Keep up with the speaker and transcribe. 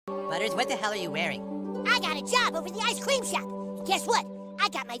Butters, what the hell are you wearing? I got a job over at the ice cream shop. Guess what? I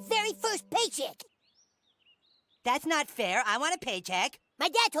got my very first paycheck. That's not fair. I want a paycheck. My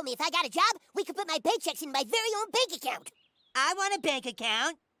dad told me if I got a job, we could put my paychecks in my very own bank account. I want a bank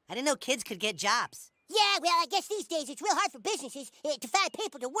account. I didn't know kids could get jobs. Yeah, well, I guess these days it's real hard for businesses to find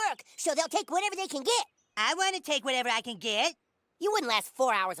people to work, so they'll take whatever they can get. I want to take whatever I can get. You wouldn't last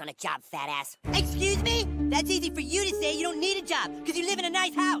 4 hours on a job, fat ass. Excuse me? That's easy for you to say. You don't need a job because you live in a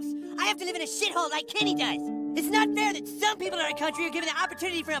nice house. I have to live in a shithole like Kenny does. It's not fair that some people in our country are given the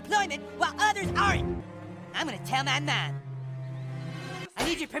opportunity for employment while others aren't. I'm gonna tell my mom. I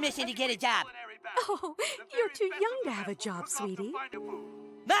need your permission to get a job. Oh, you're too young to have a job, sweetie.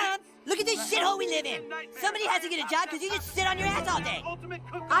 Mom, look at this shithole we live in. Somebody has to get a job because you just sit on your ass all day.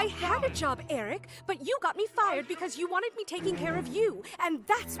 I had a job, Eric, but you got me fired because you wanted me taking care of you, and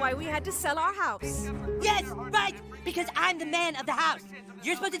that's why we had to sell our house. Yes, right, because I'm the man of the house.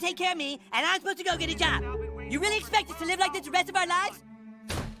 You're supposed to take care of me, and I'm supposed to go get a job. You really expect us to live like this the rest of our lives?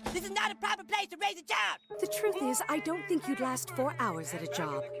 This is not a proper place to raise a child. The truth is, I don't think you'd last 4 hours at a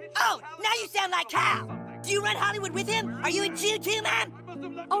job. Oh, now you sound like Hal. Do you run Hollywood with him? Are you a Jew too,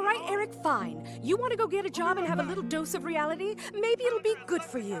 Mom? All right, Eric, fine. You want to go get a job and have a little dose of reality? Maybe it'll be good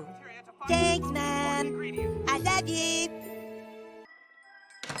for you. Thanks, Mom. I love you.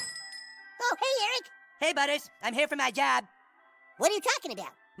 Oh, hey, Eric. Hey, Butters. I'm here for my job. What are you talking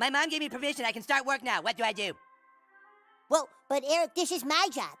about? My mom gave me permission. I can start work now. What do I do? Well, but Eric, this is my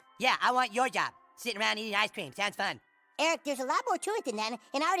job. Yeah, I want your job. Sitting around eating ice cream. Sounds fun. Eric, there's a lot more to it than that,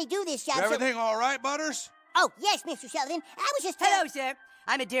 and I already do this job. Everything all right, Butters? Oh, yes, Mr. Sheldon. I was just... Hello, sir.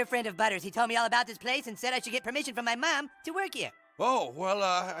 I'm a dear friend of Butters. He told me all about this place and said I should get permission from my mom to work here. Oh, well,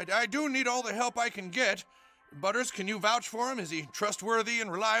 I do need all the help I can get. Butters, can you vouch for him? Is he trustworthy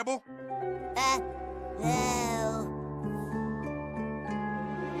and reliable?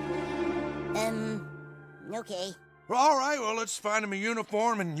 Okay. Well, all right, well, let's find him a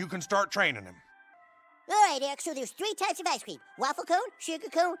uniform and you can start training him. All right, Eric, so there's 3 types of ice cream. Waffle cone, sugar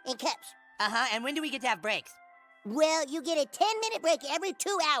cone, and cups. Uh-huh, and when do we get to have breaks? Well, you get a 10-minute break every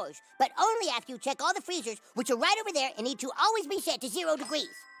 2 hours, but only after you check all the freezers, which are right over there and need to always be set to 0 degrees.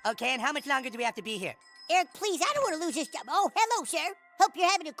 Okay, and how much longer do we have to be here? Eric, please, I don't want to lose this job. Oh, hello, sir. Hope you're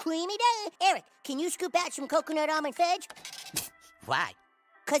having a creamy day. Eric, can you scoop out some coconut almond fudge? Why?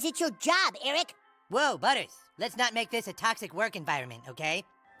 'Cause it's your job, Eric. Whoa, Butters. Let's not make this a toxic work environment, okay?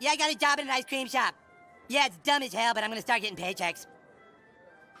 Yeah, I got a job in an ice cream shop. Yeah, it's dumb as hell, but I'm gonna start getting paychecks.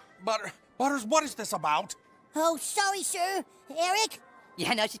 Butters, what is this about? Oh, sorry, sir. Eric?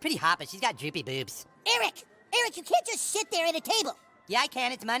 Yeah, no, she's pretty hot, but she's got droopy boobs. Eric! Eric, you can't just sit there at a table. Yeah, I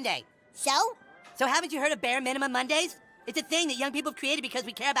can. It's Monday. So? So haven't you heard of Bare Minimum Mondays? It's a thing that young people have created because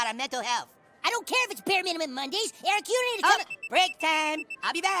we care about our mental health. I don't care if it's bare minimum Mondays. Eric, you don't need to come... Break time.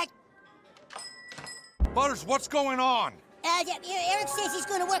 I'll be back. Butters, what's going on? Eric says he's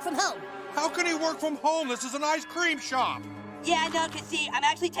going to work from home. How can he work from home? This is an ice cream shop. Yeah, no, 'cause see, I'm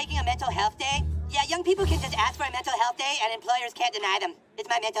actually taking a mental health day. Yeah, young people can just ask for a mental health day, and employers can't deny them. It's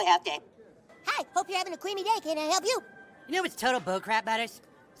my mental health day. Hi, hope you're having a creamy day. Can I help you? You know what's total bullcrap, Butters?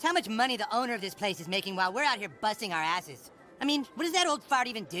 It's how much money the owner of this place is making while we're out here busting our asses. I mean, what does that old fart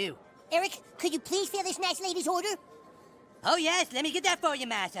even do? Eric, could you please fill this nice lady's order? Oh, yes, let me get that for you,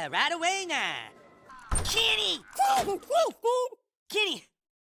 Massa. Right away now. Kenny! Kenny!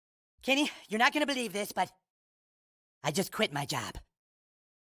 Kenny, you're not gonna believe this, but I just quit my job.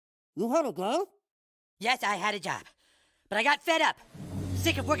 You had a job? Yes, I had a job. But I got fed up.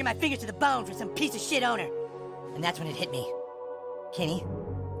 Sick of working my fingers to the bone for some piece of shit owner. And that's when it hit me. Kenny,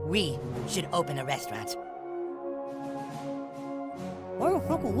 we should open a restaurant. Where the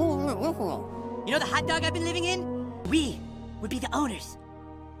fuck are you in a restaurant? You know the hot dog I've been living in? We would be the owners.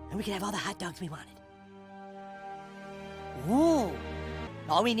 And we could have all the hot dogs we wanted. Whoa.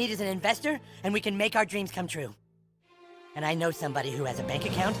 All we need is an investor, and we can make our dreams come true. And I know somebody who has a bank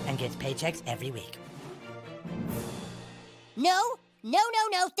account and gets paychecks every week. No,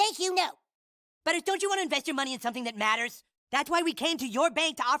 thank you, no. But don't you want to invest your money in something that matters? That's why we came to your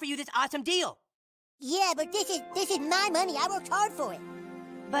bank to offer you this awesome deal. Yeah, but this is my money. I worked hard for it.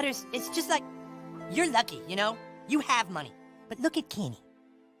 Butters, it's just like, you're lucky, you know? You have money. But look at Kenny.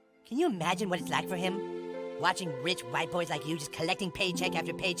 Can you imagine what it's like for him? Watching rich white boys like you just collecting paycheck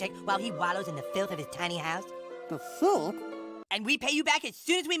after paycheck while he wallows in the filth of his tiny house? The filth? And we pay you back as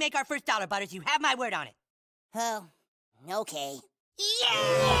soon as we make our first dollar, Butters. You have my word on it. Oh, okay.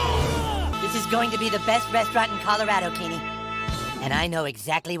 Yeah! This is going to be the best restaurant in Colorado, Kenny. And I know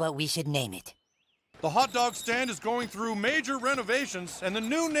exactly what we should name it. The hot dog stand is going through major renovations, and the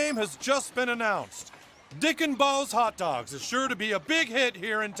new name has just been announced. Dick and Balls hot dogs is sure to be a big hit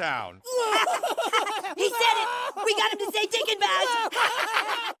here in town. He said it! We got him to say Dick and Balls!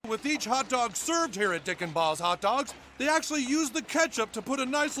 With each hot dog served here at Dick and Balls Hot Dogs, they actually use the ketchup to put a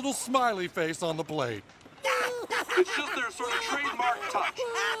nice little smiley face on the plate. It's just their sort of trademark touch.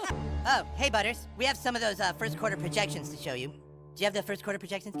 Oh, hey, Butters. We have some of those first quarter projections to show you. Do you have the first quarter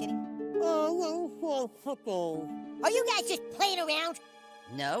projections, Kenny? Are you guys just playing around?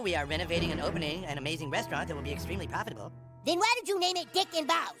 No, we are renovating and opening an amazing restaurant that will be extremely profitable. Then why did you name it Dick and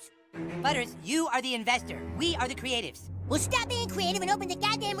Balls? Butters, you are the investor. We are the creatives. Well, stop being creative and open the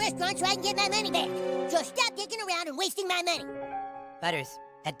goddamn restaurant so I can get my money back. So stop dicking around and wasting my money. Butters,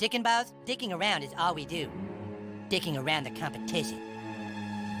 at Dick and Balls, dicking around is all we do. Dicking around the competition.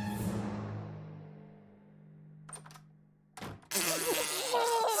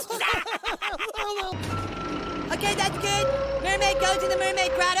 Okay, that's good. Mermaid goes in the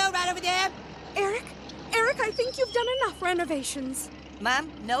mermaid grotto right over there. Eric, I think you've done enough renovations.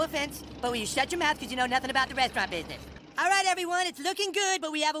 Mom, no offense, but will you shut your mouth because you know nothing about the restaurant business? All right, everyone, it's looking good,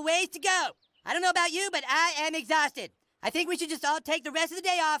 but we have a ways to go. I don't know about you, but I am exhausted. I think we should just all take the rest of the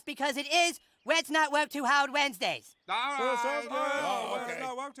day off because it is Let's Not Work Too Hard Wednesdays.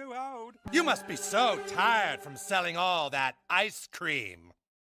 You must be so tired from selling all that ice cream.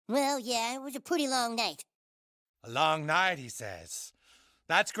 Well, yeah, it was a pretty long night. A long night, he says.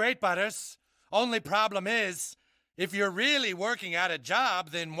 That's great, Butters. Only problem is, if you're really working at a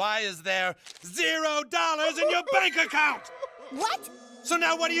job, then why is there $0 in your bank account? What? So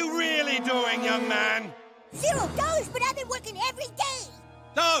now what are you really doing, young man? $0, but I've been working every day.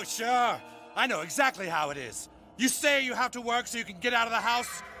 Oh, sure. I know exactly how it is. You say you have to work so you can get out of the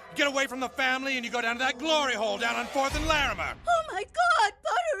house, get away from the family, and you go down to that glory hole down on 4th and Larimer. Oh, my God,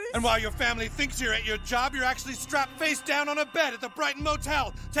 Butters! And while your family thinks you're at your job, you're actually strapped face down on a bed at the Brighton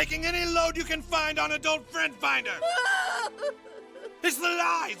Motel, taking any load you can find on Adult Friend Finder. It's the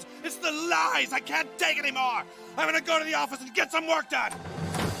lies! It's the lies! I can't take anymore! I'm gonna go to the office and get some work done!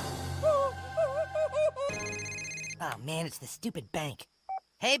 Oh, man, it's the stupid bank.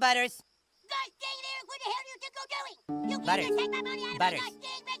 Hey, Butters. Gosh dang it, Eric, what the hell do you think you're doing? You can't Butters. just take my money out of Butters. my gosh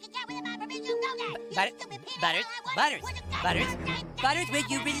dang bank account without my permission. You know that. You Butters, stupid peanut. Butters, All I wanted Butters, was a Butters, goddamn Butters, will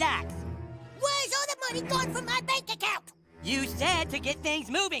you relax? Where's all the money gone from my bank account? You said to get things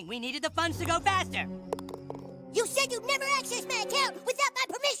moving. We needed the funds to go faster. You said you'd never access my account without my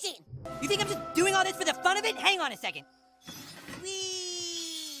permission. You think I'm just doing all this for the fun of it? Hang on a second.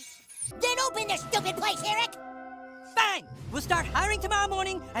 Whee! Then open the stupid place, Eric. Fine! We'll start hiring tomorrow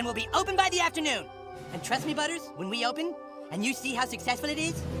morning, and we'll be open by the afternoon. And trust me, Butters, when we open, and you see how successful it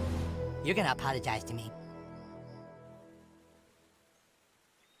is, you're gonna apologize to me.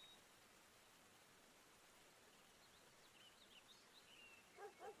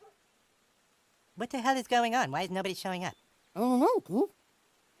 What the hell is going on? Why is nobody showing up?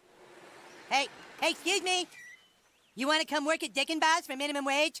 Hey, excuse me! You wanna come work at Dick and Balls for minimum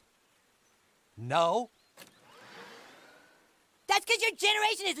wage? No. That's because your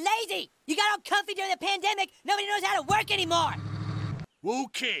generation is lazy! You got all comfy during the pandemic, nobody knows how to work anymore!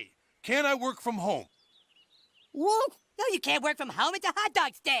 Okay. Can I work from home? What? No, you can't work from home, it's a hot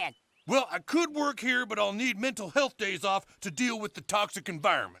dog stand! Well, I could work here, but I'll need mental health days off to deal with the toxic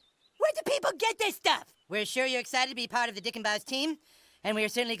environment. Where do people get this stuff? We're sure you're excited to be part of the Dick and Balls team, and we are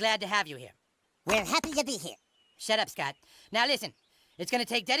certainly glad to have you here. We're happy to be here. Shut up, Scott. Now listen, it's gonna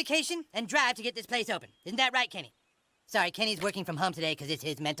take dedication and drive to get this place open. Isn't that right, Kenny? Sorry, Kenny's working from home today because it's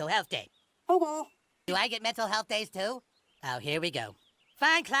his mental health day. Okay. Do I get mental health days too? Oh, here we go.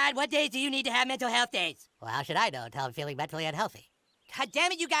 Fine, Clyde, what days do you need to have mental health days? Well, how should I know until I'm feeling mentally unhealthy? God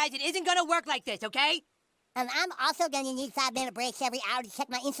damn it, you guys, it isn't gonna work like this, okay? I'm also gonna need 5-minute breaks every hour to check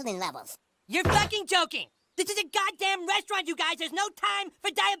my insulin levels. You're fucking joking! This is a goddamn restaurant, you guys! There's no time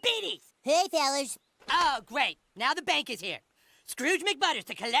for diabetes! Hey, fellas. Oh, great. Now the bank is here. Scrooge McButters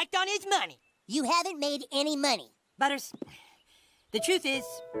to collect on his money. You haven't made any money. Butters, the truth is,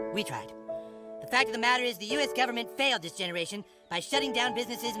 we tried. The fact of the matter is the U.S. government failed this generation by shutting down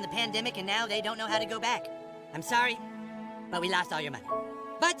businesses in the pandemic, and now they don't know how to go back. I'm sorry, but we lost all your money.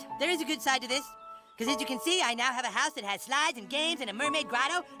 But there is a good side to this, because as you can see, I now have a house that has slides and games and a mermaid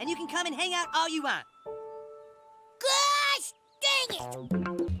grotto, and you can come and hang out all you want. Gosh dang it!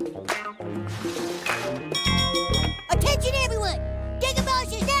 Attention, everyone! Dick and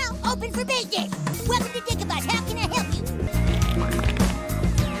Balls is now open for business. Welcome to Dick and Balls. How can I help you?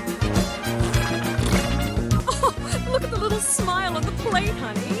 Oh, look at the little smile on the plate,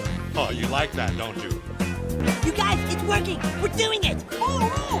 honey. Oh, you like that, don't you? You guys, it's working! We're doing it!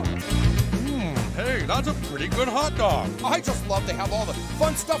 Hey, that's a pretty good hot dog. I just love to have all the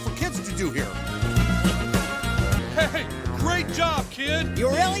fun stuff for kids to do here. Hey, great job, kid! You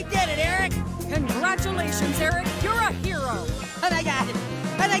really did it, Eric! Congratulations, Eric. You're a hero. Oh my god!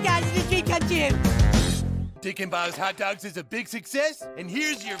 Oh my god, it's a dream come true! Dick and Bob's Hot Dogs is a big success, and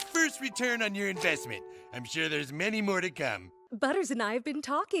here's your first return on your investment. I'm sure there's many more to come. Butters and I have been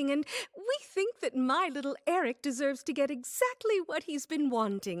talking, and we think that my little Eric deserves to get exactly what he's been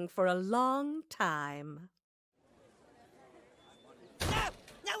wanting for a long time. No!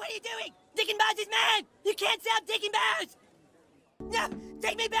 No, what are you doing? Dick and Buzz is mad! You can't sell Dick and Buzz! No!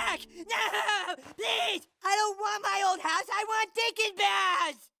 Take me back! No! Please! I don't want my old house! I want Dick and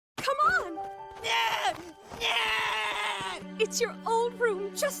Buzz! Come on! No! No! It's your old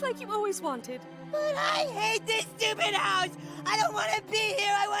room, just like you always wanted. But I hate this stupid house! I don't want to be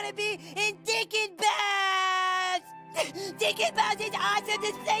here! I want to be in Dick and Buzz! Dick and Buzz is awesome!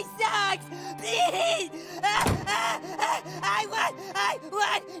 This place sucks! Please! I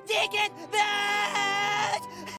want Dick and Buzz!